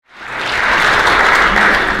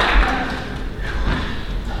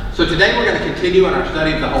today we're going to continue in our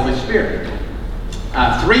study of the Holy Spirit.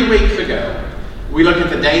 3 weeks ago, we looked at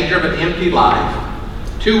the danger of an empty life.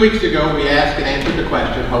 2 weeks ago, we asked and answered the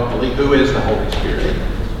question, hopefully, who is the Holy Spirit?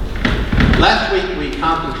 Last week, we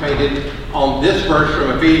concentrated on this verse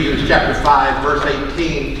from Ephesians chapter 5, verse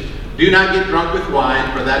 18. Do not get drunk with wine,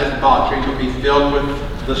 for that is debauchery, but be filled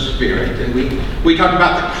with the Spirit. And we talked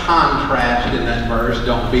about the contrast in that verse.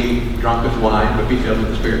 Don't be drunk with wine, but be filled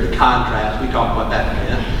with the Spirit. The contrast, we talked about that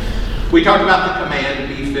meant. We talked about the command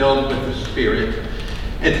to be filled with the Spirit.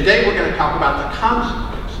 And today we're going to talk about the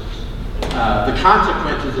consequences. The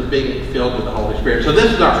consequences of being filled with the Holy Spirit. So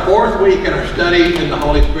this is our 4th week in our study in the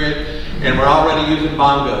Holy Spirit, and we're already using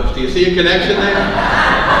bongos. Do you see a connection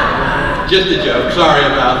there? Just a joke. Sorry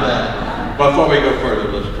about that. Before we go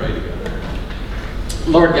further, let's pray together.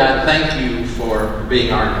 Lord God, thank you for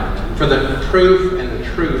being our God, for the proof and the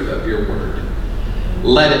truth of your word.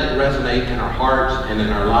 Let it resonate in our hearts and in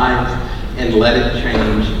our lives, and let it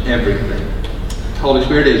change everything. Holy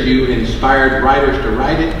Spirit, as you inspired writers to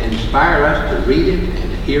write it, inspire us to read it and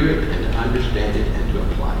to hear it and to understand it and to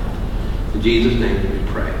apply it. In Jesus' name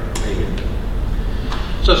we pray.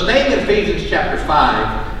 Amen. So staying in Ephesians chapter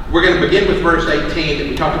 5, we're going to begin with verse 18 that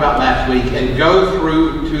we talked about last week and go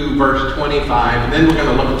through to verse 25, and then we're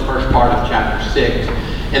going to look at the first part of chapter 6.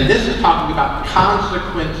 And this is talking about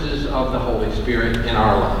consequences of the Holy Spirit in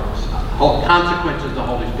our lives. Consequences of the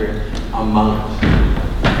Holy Spirit among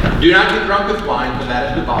us. Do not get drunk with wine, for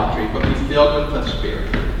that is debauchery, but be filled with the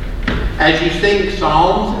Spirit. As you sing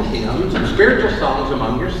psalms and hymns and spiritual songs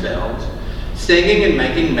among yourselves, singing and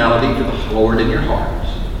making melody to the Lord in your hearts,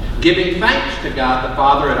 giving thanks to God the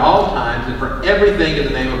Father at all times and for everything in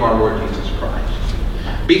the name of our Lord Jesus Christ.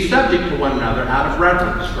 Be subject to one another out of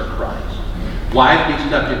reverence for Christ. Wives, be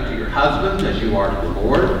subject to your husbands as you are to the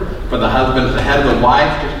Lord. For the husband is the head of the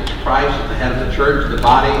wife, just as Christ is the head of the church, the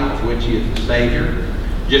body of which he is the Savior.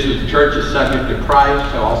 Just as the church is subject to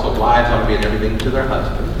Christ, so also wives ought to be in everything to their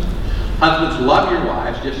husbands. Husbands, love your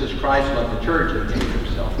wives just as Christ loved the church and gave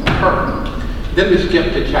himself for her. Then we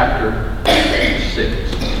skip to chapter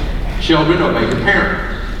 6. Children, obey your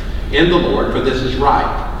parents in the Lord, for this is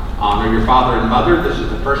right. Honor your father and mother. This is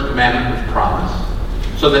the first commandment with promise,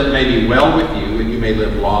 so that it may be well with you and you may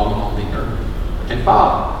live long on the earth. And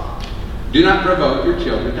fathers, do not provoke your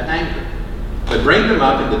children to anger, but bring them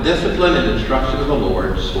up in the discipline and instruction of the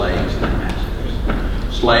Lord, slaves and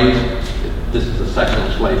masters. Slaves, this is the section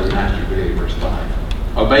of slaves and masters, beginning verse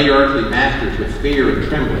 5. Obey your earthly masters with fear and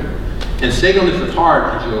trembling, and singleness of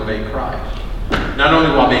heart as you obey Christ. Not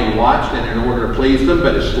only while being watched and in order to please them,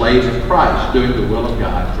 but as slaves of Christ, doing the will of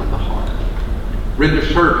God from the heart. Render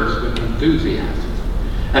service with enthusiasm,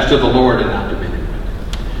 as to the Lord and not to men and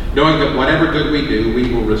women, knowing that whatever good we do,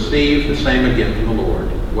 we will receive the same again from the Lord,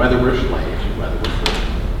 whether we're slaves or whether we're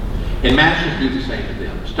free. And masters, do the same to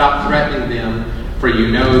them. Stop threatening them, for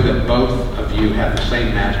you know that both of you have the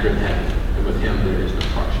same master in heaven, and with him there is no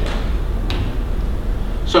partiality.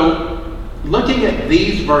 So, looking at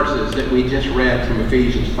these verses that we just read from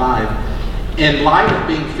Ephesians 5, in light of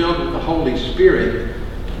being filled with the Holy Spirit,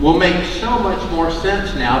 will make so much more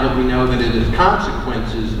sense now that we know that it is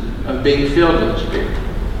consequences of being filled with the Spirit.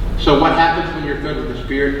 So what happens when you're filled with the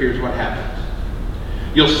Spirit? Here's what happens.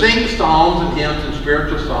 You'll sing psalms and hymns and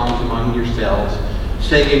spiritual songs among yourselves,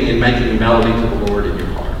 singing and making melody to the Lord in your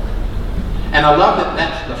heart. And I love that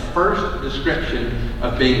that's the first description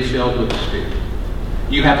of being filled with the Spirit.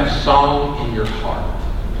 You have a song in your heart.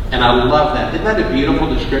 And I love that. Isn't that a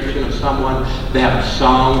beautiful description of someone? They have a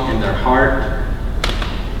song in their heart.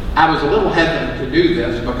 I was a little hesitant to do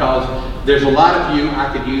this because there's a lot of you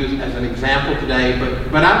I could use as an example today,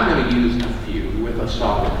 but I'm going to use a few with a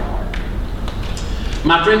song in their heart.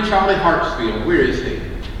 My friend Charlie Hartsfield, where is he?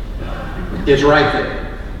 Is right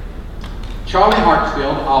there. Charlie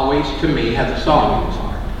Hartsfield always, to me, has a song in his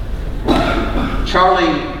heart.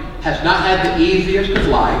 Charlie has not had the easiest of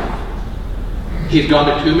life. He's gone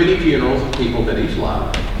to too many funerals of people that he's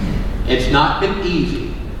loved. It's not been easy.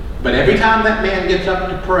 But every time that man gets up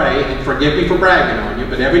to pray, and forgive me for bragging on you,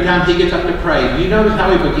 but every time he gets up to pray, do you notice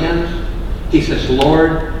how he begins? He says,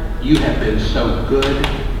 Lord, you have been so good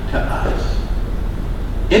to us.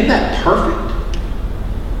 Isn't that perfect?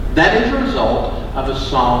 That is a result of a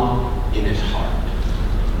song in his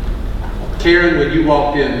heart. Karen, when you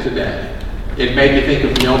walked in today, it made me think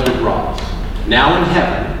of Mildred Ross. Now in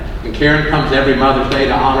heaven, and Karen comes every Mother's Day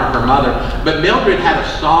to honor her mother, but Mildred had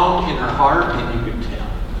a song in her heart, and you could tell.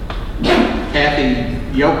 Kathy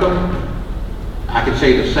Yoakum, I could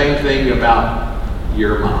say the same thing about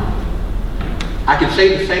your mom. I could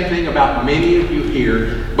say the same thing about many of you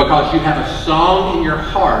here, because you have a song in your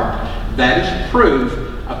heart that is proof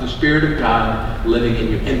of the Spirit of God living in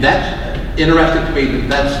you. And that's interesting to me, that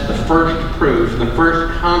that's the first proof, the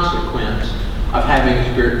first consequence of having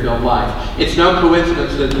a Spirit-filled life. It's no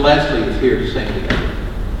coincidence that Leslie is here to sing together.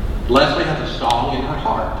 Leslie has a song in her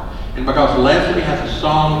heart. And because Leslie has a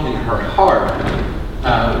song in her heart,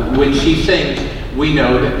 when she sings, we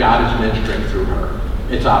know that God is ministering through her.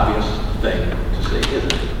 It's an obvious thing to see,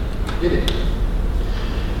 isn't it? It is.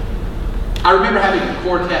 I remember having a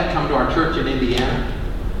quartet come to our church in Indiana,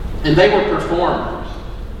 and they were performers.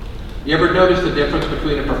 You ever notice the difference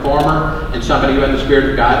between a performer and somebody who had the Spirit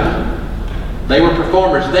of God in them? They were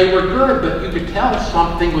performers. They were good, but you could tell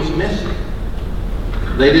something was missing.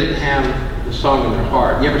 They didn't have the song in their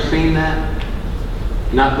heart. You ever seen that?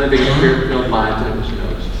 Not living a Spirit-filled lives, and it was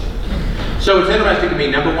noticed. So it's interesting to me,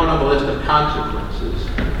 number one on the list of consequences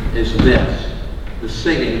is this: the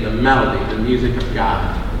singing, the melody, the music of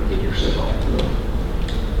God in your soul.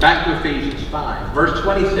 Back to Ephesians 5. Verse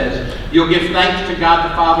 20 says, you'll give thanks to God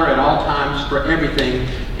the Father at all times for everything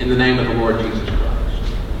in the name of the Lord Jesus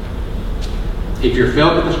Christ. If you're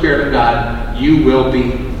filled with the Spirit of God, you will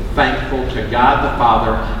be thankful to God the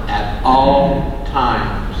Father at all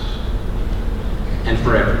times and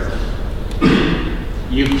for everything.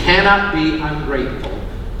 You cannot be ungrateful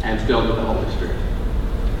and filled with the Holy Spirit.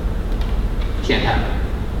 It can't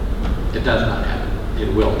happen. It does not happen.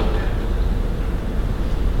 It will not happen.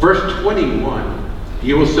 Verse 21,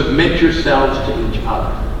 you will submit yourselves to each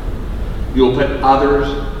other. You will put others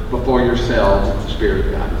before yourselves if the Spirit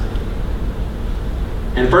of God is in you.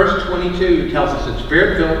 And verse 22 tells us that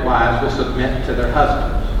Spirit-filled wives will submit to their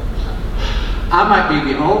husbands. I might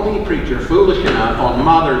be the only preacher foolish enough on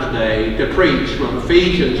Mother's Day to preach from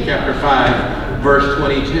Ephesians chapter 5, verse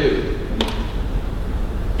 22.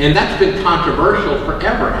 And that's been controversial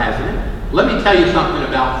forever, hasn't it? Let me tell you something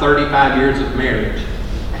about 35 years of marriage.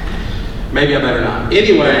 Maybe I better not.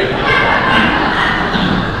 Anyway,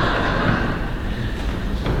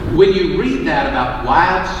 when you read that about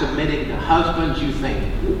wives submitting to husbands, you think,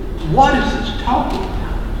 what is this talking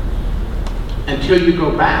about? Until you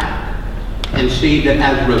go back and see that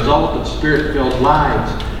as a result of Spirit-filled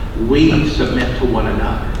lives, we submit to one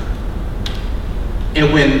another.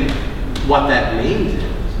 And when what that means is,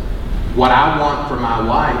 what I want for my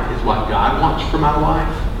wife is what God wants for my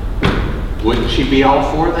wife, wouldn't she be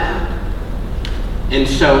all for that? And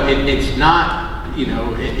so it's not,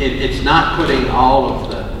 it's not putting all of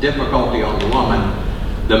the difficulty on the woman.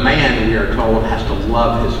 The man, we are told, has to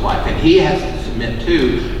love his wife. And he has to submit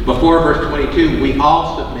too. Before verse 22, we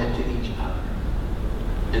all submit to each other.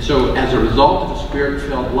 And so as a result of the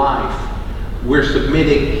Spirit-filled life, we're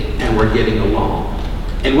submitting and we're getting along.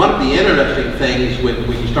 And one of the interesting things when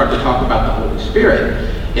you start to talk about the Holy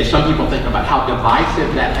Spirit is some people think about how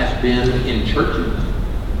divisive that has been in churches.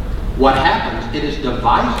 What happens, it is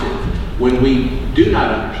divisive when we do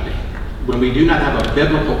not understand, when we do not have a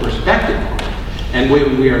biblical perspective on it, and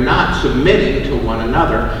when we are not submitting to one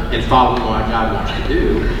another and following what God wants to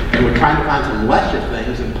do, and we're trying to find some lesser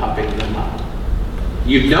things and puffing them up.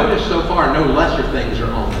 You've noticed so far no lesser things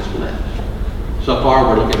are on this list. So far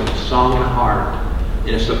we're looking at the song and the heart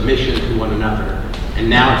in a submission to one another, and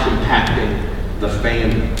now it's impacting the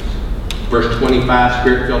families. Verse 25,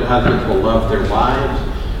 Spirit-filled husbands will love their wives.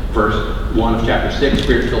 Verse 1 of chapter 6,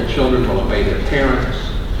 Spirit-filled children will obey their parents.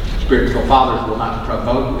 Spirit-filled fathers will not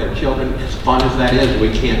provoke their children. As fun as that is,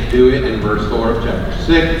 we can't do it in verse 4 of chapter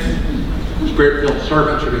 6. Spirit-filled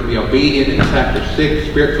servants are going to be obedient in chapter 6.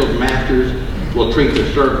 Spirit-filled masters will treat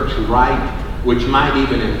their servants right, which might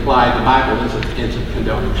even imply the Bible isn't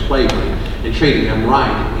condoning slavery. And treating them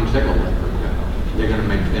right, it means they're going to let them go. They're going to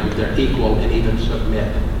make them their equal and even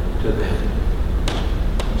submit to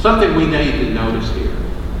them. Something we need to notice here.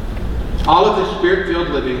 All of this Spirit-filled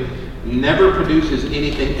living never produces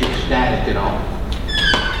anything ecstatic at all.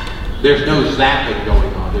 There's no zapping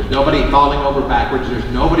going on. There's nobody falling over backwards. There's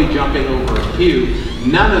nobody jumping over a pew.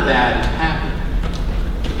 None of that is happening.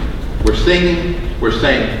 We're singing, we're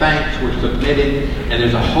saying thanks, we're submitting, and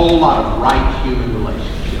there's a whole lot of right human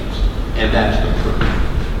relationships. And that's the truth.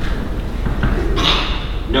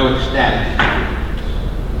 No ecstatic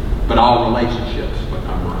experience, but all relationships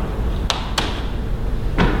become right.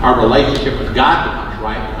 Our relationship with God becomes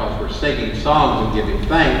right because we're singing songs and giving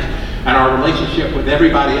thanks. And our relationship with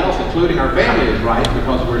everybody else, including our family, is right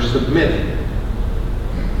because we're submitting.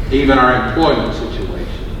 Even our employment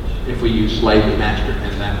situations, if we use slave and master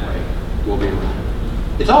in that way, will be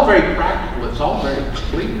right. It's all very practical. It's all very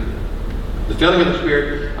clear. The filling of the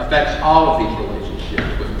Spirit affects all of these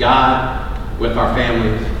relationships with God, with our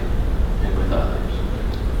families, and with others.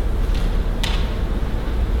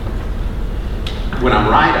 When I'm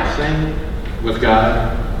right, I sing with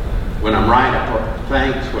God. When I'm right, I put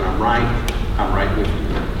thanks. When I'm right with you.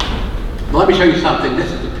 Well, let me show you something.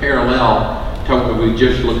 This is a parallel to what we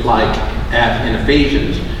just looked like in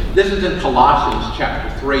Ephesians. This is in Colossians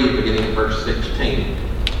chapter 3, beginning at verse 16.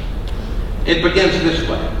 It begins this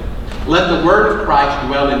way. Let the word of Christ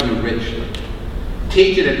dwell in you richly.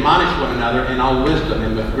 Teach and admonish one another in all wisdom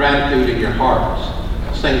and with gratitude in your hearts.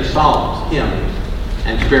 Sing psalms, hymns,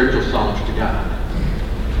 and spiritual songs to God.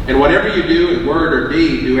 And whatever you do in word or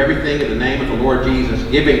deed, do everything in the name of the Lord Jesus,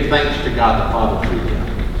 giving thanks to God the Father through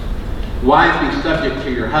him. Wives, be subject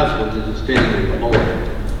to your husbands as is fitting in the Lord.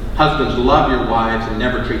 Husbands, love your wives and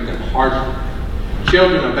never treat them harshly.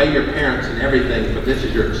 Children, obey your parents in everything, for this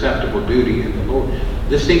is your acceptable duty in the Lord.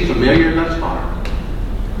 This seems familiar thus far.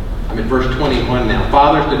 I'm in verse 21 now.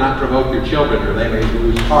 Fathers, do not provoke your children, or they may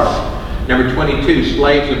lose heart. Number 22,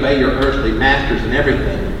 slaves, obey your earthly masters in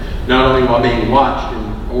everything, not only while being watched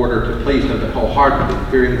in order to please them, but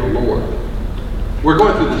wholeheartedly, fearing the Lord. We're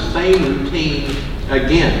going through the same routine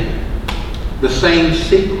again. The same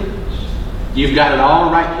sequence. You've got it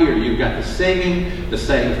all right here. You've got the singing, the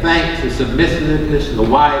saying thanks, the submissiveness, and the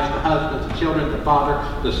wives, the husbands, the children, the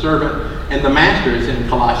father, the servant, and the master is in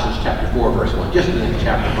Colossians chapter 4, verse 1. Just in that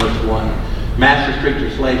chapter, verse 1. Masters, treat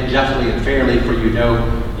your slaves justly and fairly, for you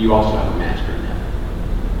know you also have a master in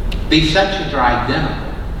heaven. These sections are identical.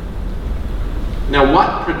 Now,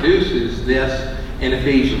 what produces this in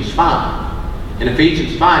Ephesians 5? In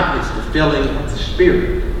Ephesians 5, it's the filling of the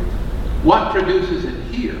Spirit. What produces it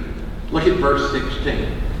here? Look at verse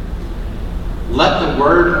 16. Let the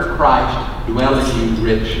word of Christ dwell in you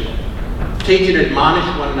richly. Teach and admonish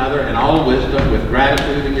one another in all wisdom with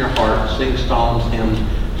gratitude in your heart. Sing psalms, hymns,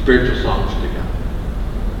 spiritual songs to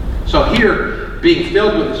God. So here, being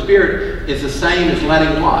filled with the Spirit is the same as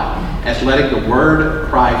letting what? As letting the word of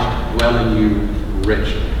Christ dwell in you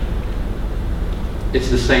richly. It's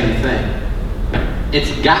the same thing.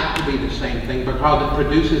 It's got to be the same thing because it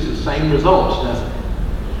produces the same results, doesn't it?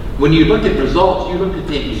 When you look at results, you look at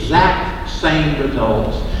the exact same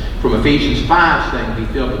results from Ephesians 5 saying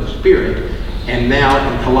be filled with the Spirit, and now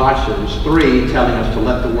in Colossians 3 telling us to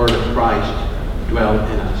let the word of Christ dwell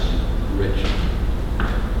in us richly.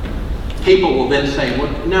 People will then say,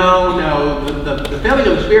 well, no, the filling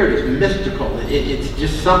of the Spirit is mystical. It's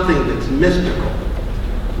just something that's mystical.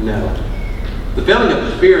 No. The filling of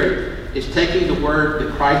the Spirit is taking the word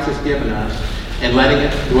that Christ has given us and letting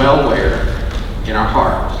it dwell where? In our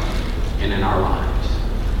hearts and in our lives.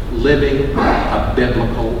 Living a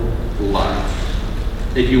biblical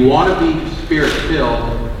life. If you want to be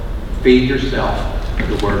Spirit-filled, feed yourself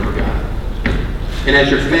the Word of God. And as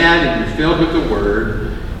you're fed and you're filled with the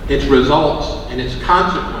Word, its results and its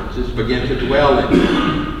consequences begin to dwell in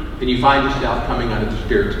you. And you find yourself coming under the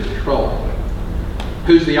Spirit's control.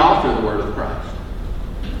 Who's the author of the Word of Christ?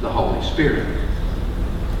 The Holy Spirit.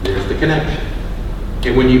 There's the connection.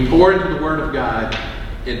 And when you pour into the Word of God,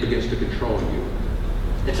 it begins to control you.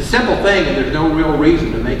 It's a simple thing, and there's no real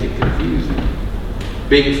reason to make it confusing.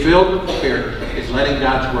 Being filled with the Spirit is letting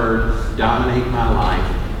God's Word dominate my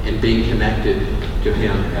life and being connected to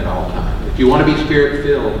Him at all times. If you want to be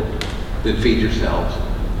Spirit-filled, then feed yourselves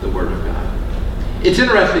the Word of God. It's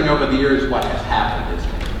interesting over the years what has happened, isn't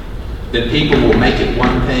it? That people will make it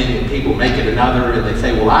one thing and people make it another, and they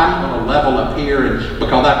say, well, I'm going to level up here, and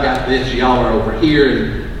because I've got this, y'all are over here.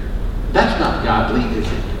 And that's not godly, is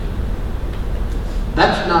it?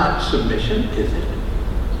 That's not submission, is it?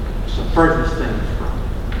 It's the furthest thing from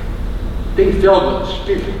it. Being filled with the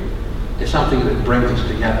Spirit is something that brings us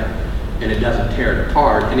together, and it doesn't tear it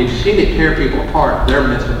apart. And if you've seen it tear people apart, they're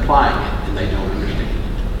misapplying it, and they don't understand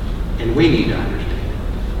it. And we need to understand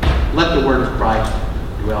it. Let the word of Christ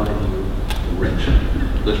dwell in you richly.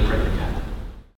 Let's pray to God.